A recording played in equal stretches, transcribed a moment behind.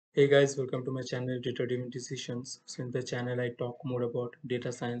Hey guys, welcome to my channel Data Driven Decisions. So in the channel I talk more about data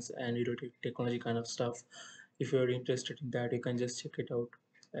science and related technology kind of stuff. If you're interested in that, you can just check it out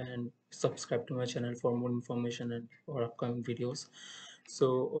and subscribe to my channel for more information and for upcoming videos.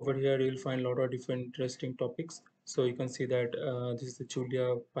 So over here you'll find a lot of different interesting topics. So you can see that this is the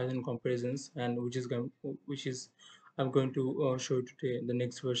Julia Python comparisons, and which is I'm going to show you today the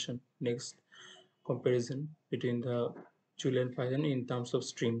next comparison between the Julia and Python in terms of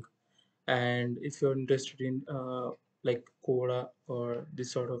string. And if you're interested in like Quora or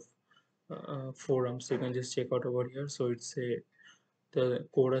this sort of forums, you can just check out over here. So it's a the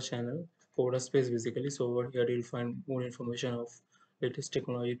Quora channel, Quora space basically. So over here you'll find more information of latest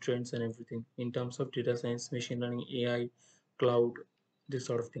technology trends and everything in terms of data science, machine learning, AI, cloud, this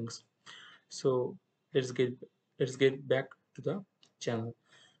sort of things. So let's get let's get back to the channel,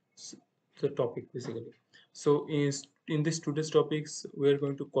 s- the topic basically. So in this today's topics we are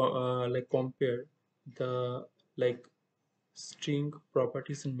going to like compare the like string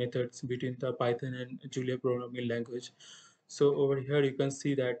properties and methods between the Python and Julia programming language. So over here you can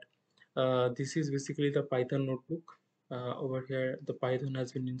see that this is basically the Python notebook. Over here the Python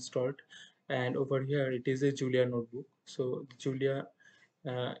has been installed, and over here it is a Julia notebook. So Julia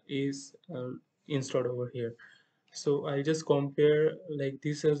is installed over here. So I'll just compare like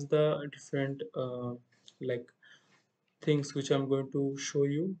this as the different like things which I'm going to show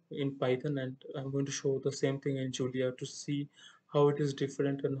you in Python, and I'm going to show the same thing in Julia to see how it is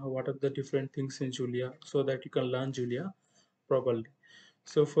different and what are the different things in Julia, so that you can learn Julia properly.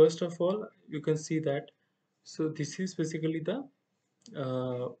 So first of all, you can see that, so this is basically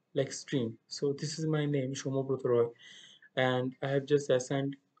the like string. So this is my name Shomobrat Roy, and I have just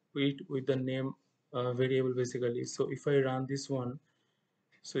assigned it with the name variable basically. So if I run this one,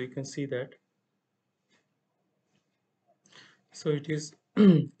 so you can see that, so it is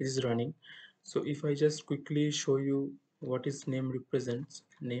it is running. So if I just quickly show you what is name represents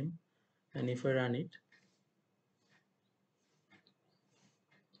name, and if I run it,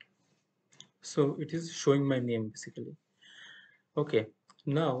 so it is showing my name basically. Okay,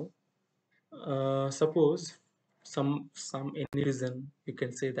 now suppose some any reason you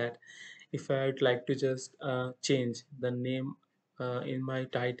can say that if I'd like to just change the name in my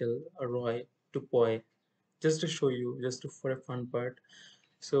title Roy to Poi, just to show you, just to, for a fun part.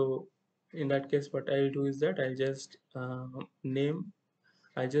 So in that case what I'll do is that I'll just name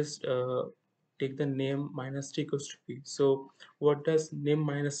I just take the name minus t equals to p. So what does name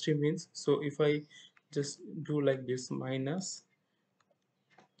minus t means? So if I just do like this minus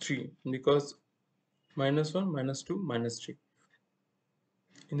 3, because minus 1 minus 2 minus 3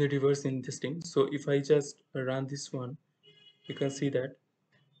 in the reverse in this thing. So if I just run this one, you can see that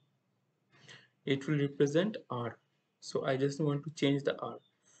it will represent r. So I just want to change the r.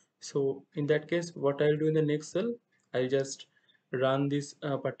 So in that case what I'll do in the next cell, I'll just run this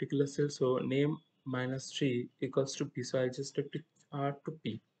particular cell. So name minus 3 equals to p, so I just take to r to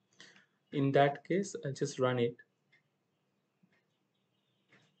p. In that case I just run it.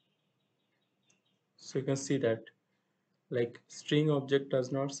 So you can see that like string object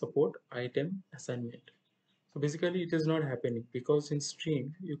does not support item assignment. So basically it is not happening because in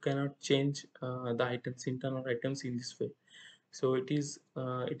string you cannot change the items, internal items in this way. So it is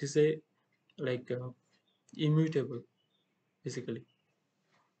a like immutable basically.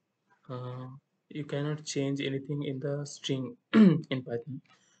 uh, you cannot change anything in the string in Python.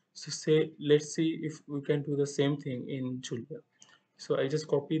 So say let's see if we can do the same thing in Julia. So I just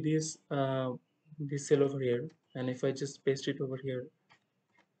copy this cell over here, and if I just paste it over here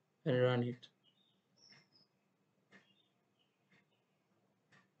and run it,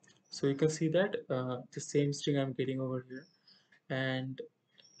 so you can see that the same string I'm getting over here. And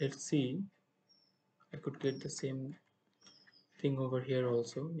let's see, I could get the same thing over here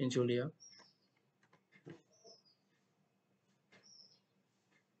also in Julia.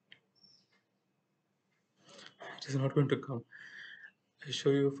 It is not going to come. I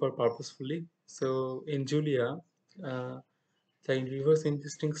show you for purposefully. So in Julia, the reverse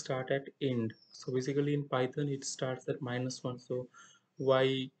indexing start at end. So basically in Python it starts at -1. So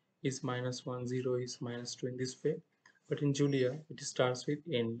y is -1, 0 is -2 in this way. But in Julia it starts with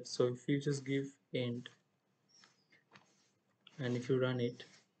end. So if you just give end and if you run it,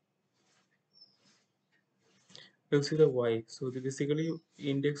 you'll see the y. So the basically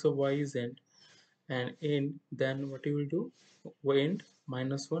index of y is end, and end, then what you will do, end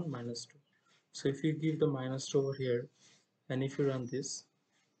 -1 -2. So if you give the -2 over here and if you run this,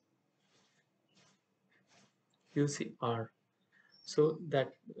 you'll see r. So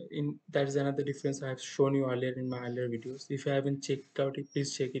that is another difference I have shown you earlier in my earlier videos. If you haven't checked out it,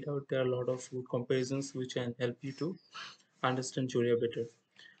 please check it out. There are a lot of good comparisons which can help you to understand Julia better.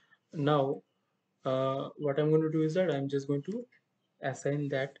 Now what I'm going to do is that I'm just going to assign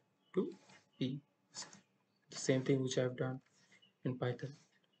that to P, the same thing which I've done in Python.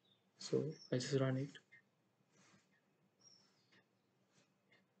 So I just run it.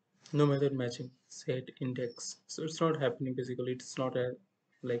 No method matching, set index. So it's not happening basically. It's not a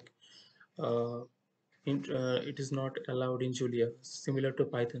like uh, it is not allowed in Julia, similar to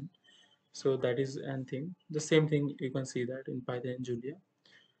Python. So that is an thing. The same thing you can see that in Python and Julia.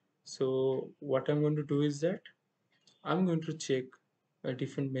 So what I'm going to do is that I'm going to check a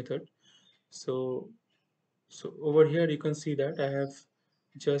different method. So over here you can see that I have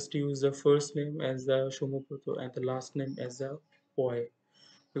just used the first name as the Shomoproto and the last name as the Poi,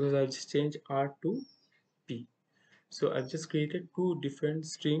 because I've just changed R to P. So I've just created two different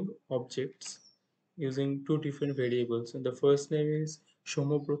string objects using two different variables, and the first name is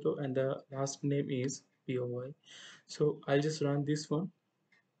Shomoproto and the last name is POY. So I'll just run this one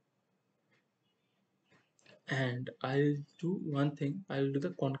and I'll do one thing. I'll do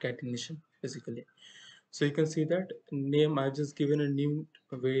the concatenation basically. So you can see that name, I've just given a new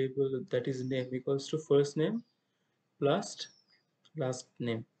variable that is name equals to first name plus last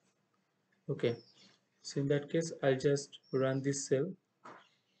name. Okay, so in that case I'll just run this cell.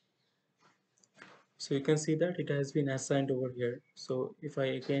 So you can see that it has been assigned over here. So if I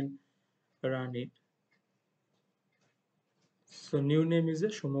again run it, so new name is a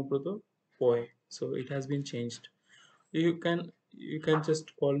Shomoproto Poi. So it has been changed. You can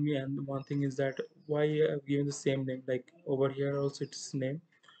just call me, and one thing is that why I have given the same name, like over here also it's name,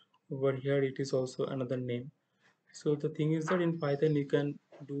 over here it is also another name. So the thing is that in Python you can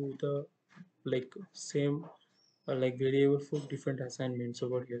do the like same like variable for different assignments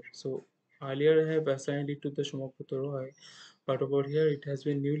over here. So earlier I have assigned it to the Shomoproto Roy, but over here it has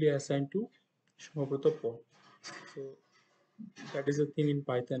been newly assigned to Shomoproto Paul. So that is the thing in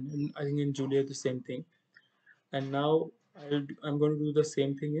Python, and I think in Julia the same thing. And now I'm going to do the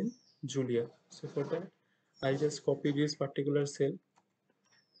same thing in Julia. So for that I'll just copy this particular cell,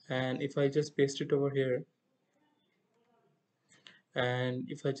 and if I just paste it over here, and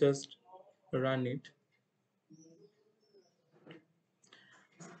if I just run it,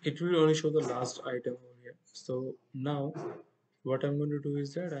 it will only show the last item over here. So now what I'm going to do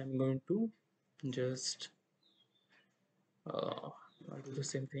is that I'm going to just I'll do the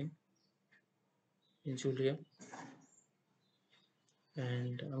same thing in Julia,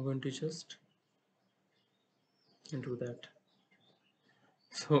 and I'm going to just do that.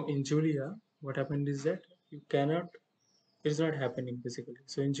 So in Julia what happened is that you cannot, it's not happening basically.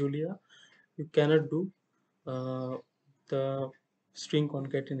 So in Julia you cannot do uh, the string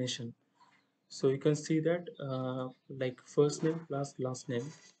concatenation. So you can see that like first name plus last name,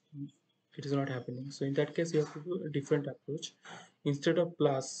 it is not happening. So in that case you have to do a different approach. Instead of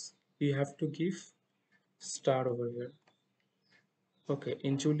plus you have to give star over here. Okay,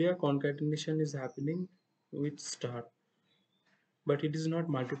 in Julia concatenation is happening with star, but it is not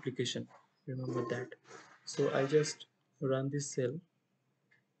multiplication, remember that. So I just run this cell,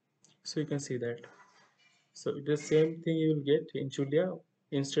 so you can see that. So the same thing you will get in Julia.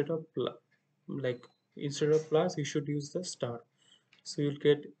 Instead of like instead of plus you should use the star, so you'll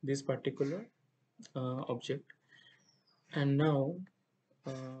get this particular object. And now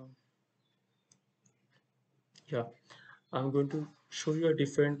uh, yeah, I'm going to show you a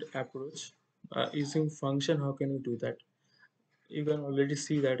different approach using function. How can you do that? You can already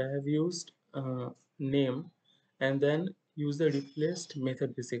see that I have used name and then use the replaced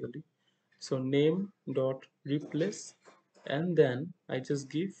method basically. So name dot replace, and then I just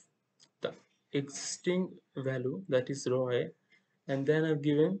give the existing value that is Roy, and then I've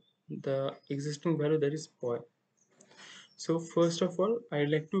given the existing value that is Boy. So first of all, I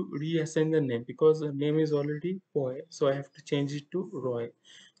like to reassign the name because the name is already Boy, so I have to change it to Roy.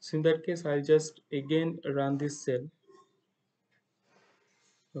 So in that case, I'll just again run this cell.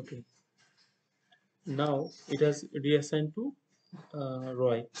 Okay, now it has reassigned to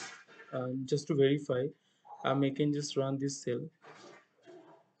Roy. Just to verify, I can just run this cell.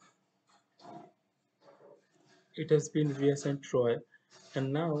 It has been reassigned to Roy,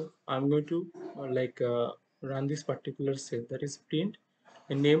 and now I'm going to run this particular cell, that is print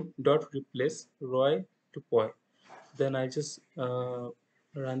a name dot replace Roy to Boy. Then I just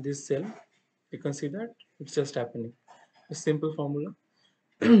run this cell. You can see that it's just happening, a simple formula.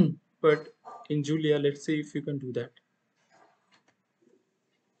 But in Julia, let's see if you can do that.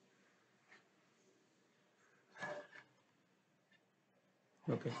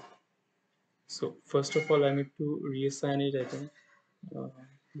 Okay, so first of all I need to reassign it, I think. uh,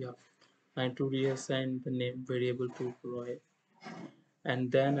 yeah, I need to reassign the name variable to Roy,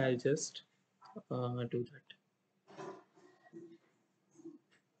 and then I'll just do that.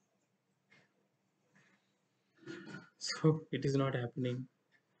 So it is not happening.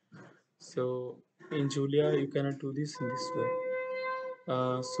 So in Julia you cannot do this in this way.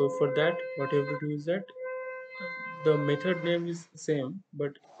 So for that what you have to do is that the method name is same,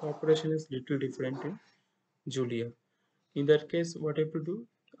 but the operation is little different in Julia. In that case, what I have to do,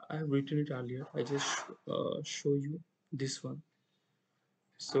 I have written it earlier. I just show you this one.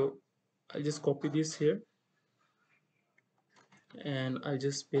 So I just copy this here and I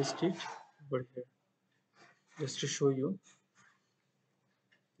just paste it over here just to show you.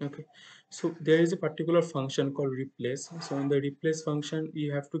 Okay, so there is a particular function called replace. So in the replace function,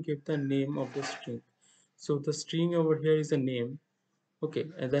 you have to give the name of the string. So the string over here is a name. Okay,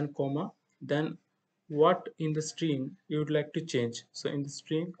 and then comma, then what in the string you would like to change. So in the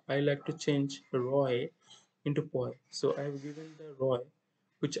string I like to change Roy into Poi. So I have given the Roy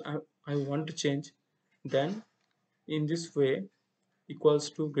which I want to change. Then in this way equals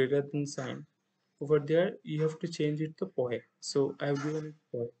to greater than sign, over there you have to change it to Poi. So I have given it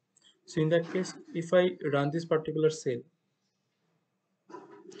Poi. So in that case if I run this particular cell,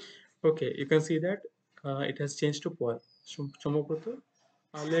 okay, you can see that it has changed to Poi. Chomoproto,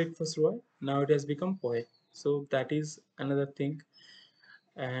 earlier it was Roy, now it has become Poi. So that is another thing.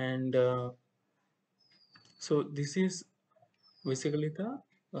 And so this is basically the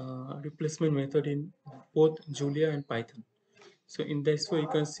replacement method in both Julia and Python. So in this way you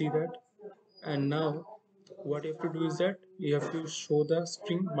can see that. And now what you have to do is that you have to show the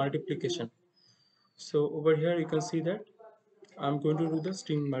string multiplication. So over here you can see that I'm going to do the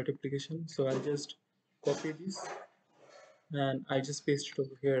string multiplication. So I'll just copy this and I just paste it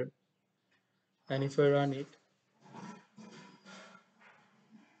over here, and if I run it,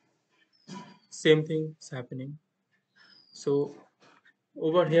 same thing is happening. So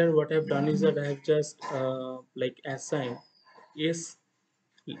over here what I've done is that I have just like assigned is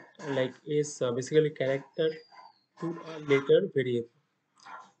like is basically character to a later variable.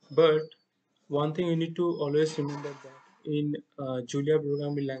 But one thing you need to always remember that in Julia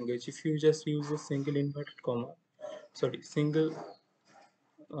programming language, if you just use a single inverted comma, sorry, single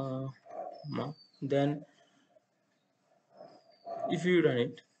comma, then if you run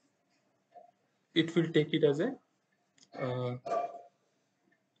it, it will take it as a uh,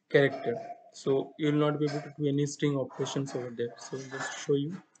 character. So you will not be able to do any string operations over there. So just show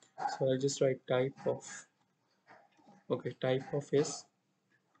you. So I'll just write type of, okay, type of s,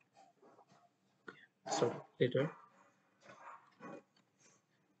 sorry, later,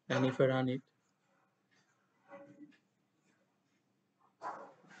 and if I run it,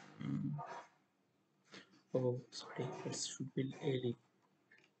 oh sorry, it should be AD.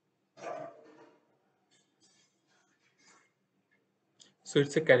 So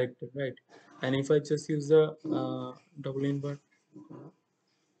it's a character, right? And if I just use the double invert,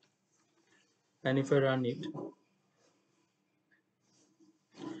 and if I run it,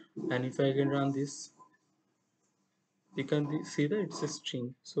 and if I again run this, you can see that it's a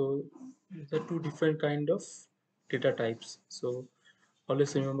string. So there are two different kind of data types. So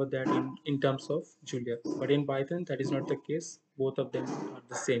always remember that in terms of Julia. But in Python that is not the case. Both of them are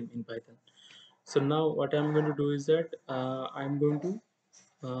the same in Python. So now what I'm going to do is that I'm going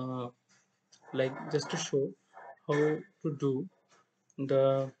to like just to show how to do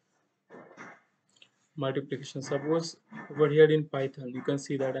the multiplication. Suppose over here in Python you can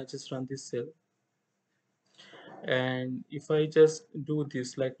see that I just run this cell, and if I just do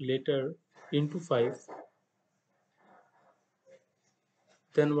this like later into 5,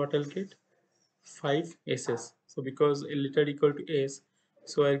 then what I'll get 5 s's. So because a letter equal to s,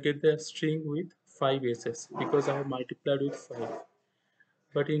 so I'll get the string with 5 s's because I have multiplied with 5.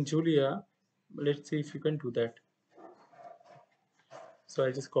 But in Julia, let's see if you can do that. So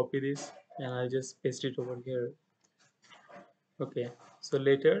I just copy this and I just paste it over here. Okay, so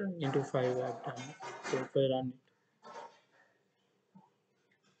later into 5 I've done it. So if I run it,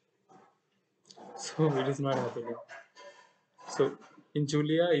 so it is not happening. So in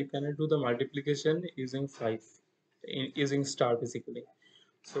Julia, you cannot do the multiplication using 5, using star basically.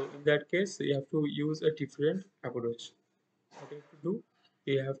 So in that case, you have to use a different approach. What you have to do,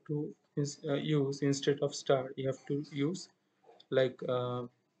 you have to use instead of star, you have to use like to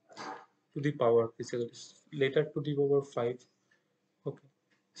the power basically, later to the power 5. Okay,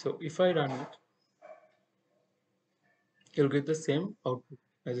 so if I run it, you'll get the same output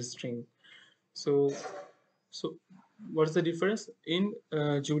as a string. So So what's the difference? In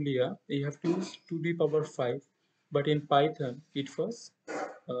Julia, you have to use 2 to the power 5, but in Python, it was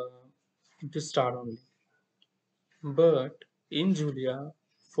into star only. But in Julia,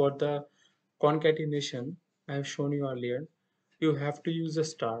 for the concatenation I have shown you earlier, you have to use a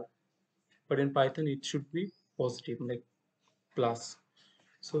star. But in Python, it should be positive, like plus.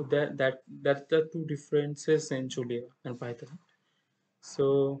 So that's the two differences in Julia and Python.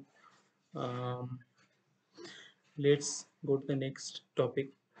 So um, let's go to the next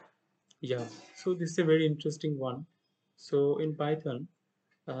topic. Yeah, so this is a very interesting one. So in Python,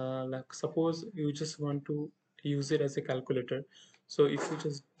 like suppose you just want to use it as a calculator. So if you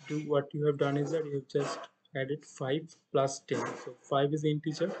just do, what you have done is that you have just added 5 plus 10. So 5 is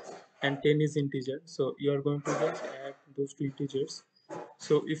integer and 10 is integer. So you are going to just add those two integers.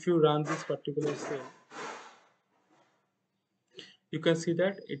 So if you run this particular cell, you can see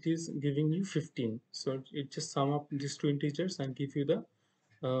that it is giving you 15. So it just sum up these two integers and give you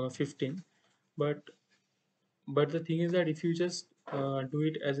the 15. But the thing is that if you just do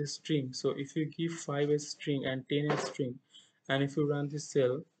it as a string, so if you give 5 as string and 10 as string, and if you run this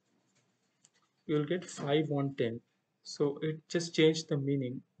cell, you'll get 5 on 10. So it just changed the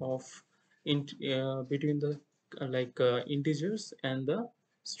meaning of between the integers and the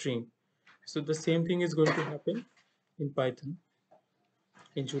string. So the same thing is going to happen in Python,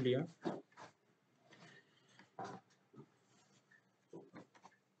 in Julia.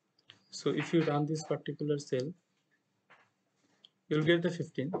 So if you run this particular cell, you'll get the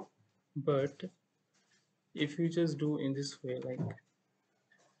 15. But if you just do in this way, like,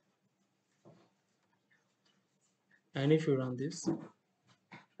 and if you run this,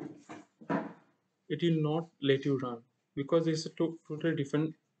 it will not let you run because it's a totally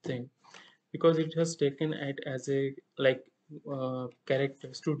different thing, because it has taken it as a like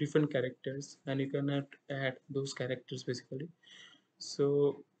characters, two different characters, and you cannot add those characters basically.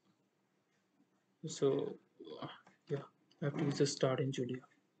 So so uh, yeah, I have to just start in Julia.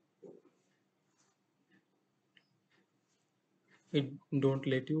 It don't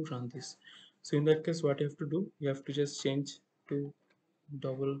let you run this. So in that case, what you have to do, you have to just change to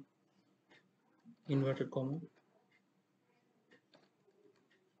double inverted comma,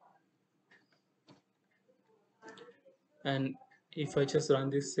 and if I just run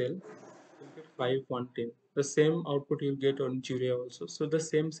this cell, you'll get 510. The same output you'll get on Julia also. So the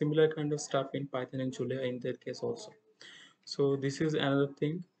same similar kind of stuff in Python and Julia in that case also. So this is another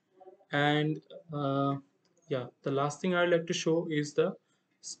thing. And yeah, the last thing I'd like to show is the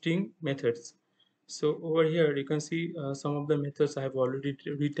string methods. So over here you can see some of the methods I have already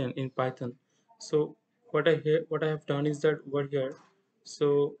written in Python. So what I have done is that over here,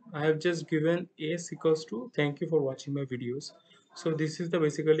 so I have just given s equals to thank you for watching my videos. So this is the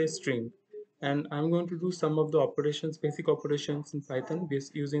basically a string, and I'm going to do some of the operations, basic operations in Python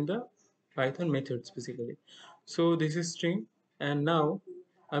based using the Python methods basically. So this is string, and now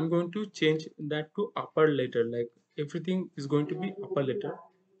I'm going to change that to upper letter, like everything is going to be upper letter.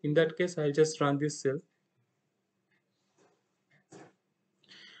 In that case, I'll just run this cell.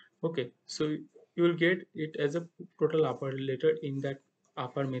 Okay, so you will get it as a total upper letter in that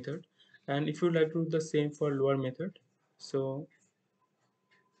upper method. And if you like to do the same for lower method, so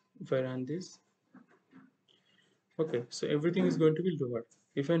if I run this, okay, so everything is going to be lower.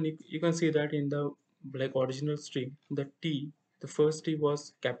 If you can see that in the like original string, the T, the first T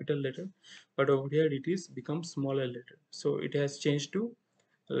was capital letter, but over here it is become smaller letter. So it has changed to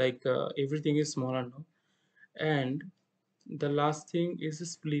like everything is smaller now. And the last thing is the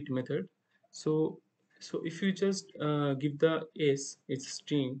split method. So so if you just give the s, it's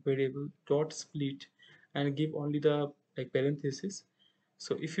string variable dot split, and give only the like parenthesis.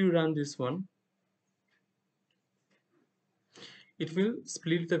 So if you run this one, it will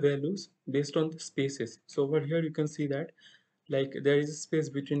split the values based on the spaces. So over here you can see that like there is a space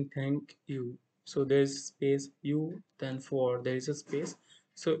between thank you, so there is space you, then for there is a space.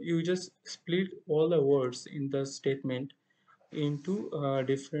 So you just split all the words in the statement into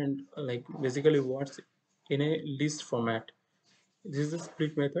different like basically words in a list format. This is the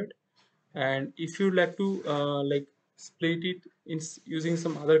split method. And if you like to like split it in using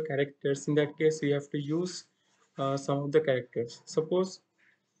some other characters, in that case you have to use some of the characters. Suppose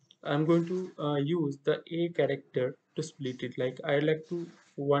I'm going to use the a character to split it, like I like to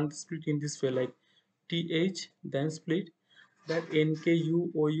want split in this way, like th, then split that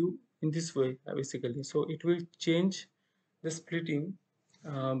nku in this way basically. So it will change the splitting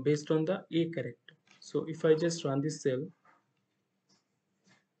based on the a character. So if I just run this cell,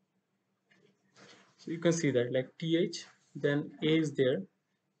 so you can see that like th, then a is there,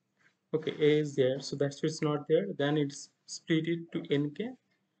 Okay, A is there, so that's why it's not there. Then it's split it to nk,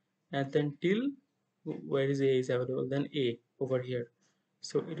 and then till where is A is available, then A over here.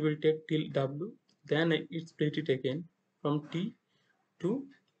 So it will take till W, then it split it again from T to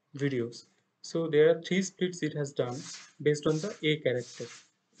videos. So there are three splits it has done based on the A character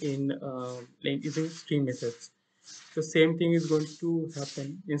in like using string methods. The same thing is going to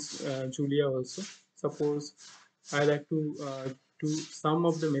happen in Julia also. Suppose I like to do some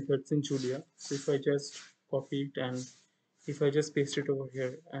of the methods in Julia. So if I just copy it and if I just paste it over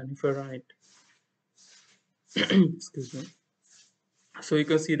here and if I run it, excuse me. So you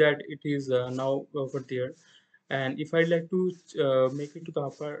can see that it is now over there. And if I like to make it to the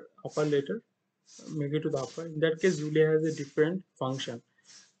upper letter, make it to the upper. In that case, Julia has a different function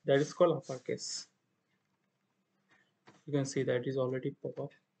that is called uppercase. You can see that is already pop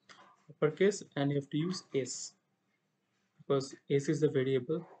up uppercase, and you have to use S because S is the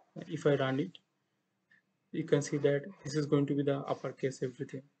variable. If I run it, you can see that this is going to be the uppercase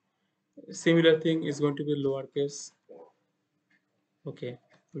everything. Similar thing is going to be lowercase. Okay,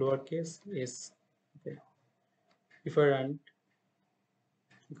 lowercase S. Okay, if I run it,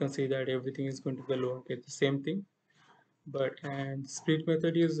 you can see that everything is going to be lowercase. The same thing, but and split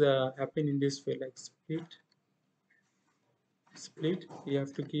method is happen in this way like split. You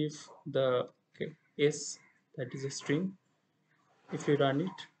have to give the okay, S, that is a string. If you run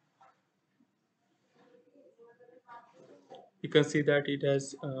it, you can see that it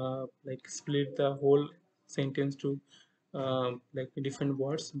has like split the whole sentence to like different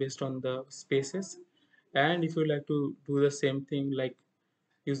words based on the spaces. And if you like to do the same thing like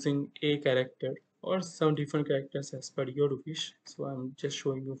using a character or some different characters as per your wish, so I'm just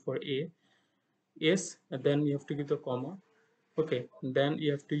showing you for a yes, and then you have to give the comma. Okay, then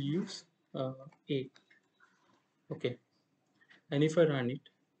you have to use a. Okay, and if I run it,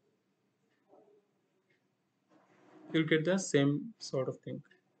 you'll get the same sort of thing.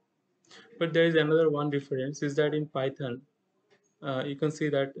 But there is another one difference is that in Python, you can see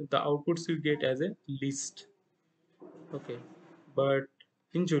that the outputs you get as a list. Okay, but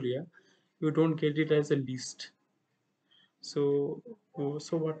in Julia, you don't get it as a list. So,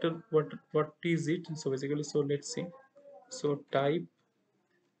 so what is it? So basically, so let's see. So type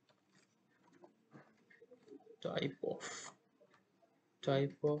of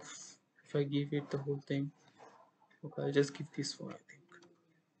type of. If I give it the whole thing, okay, I'll just give this one I think.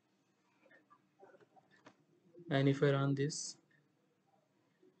 And if I run this,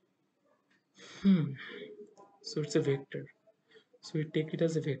 so it's a vector. So we take it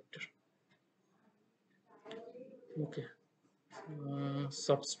as a vector. Okay,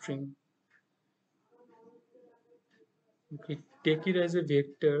 substring. Okay, take it as a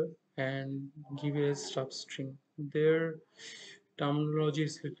vector and give it a substring. Their terminology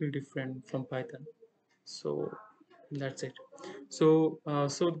is a little different from Python. So that's it. So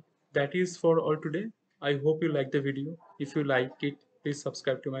that is for all today. I hope you like the video. If you like it, please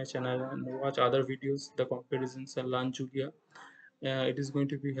subscribe to my channel and watch other videos, the comparisons and learn Julia. It is going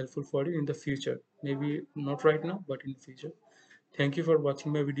to be helpful for you in the future. Maybe not right now, but in the future. Thank you for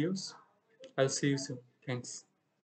watching my videos. I'll see you soon. Thanks.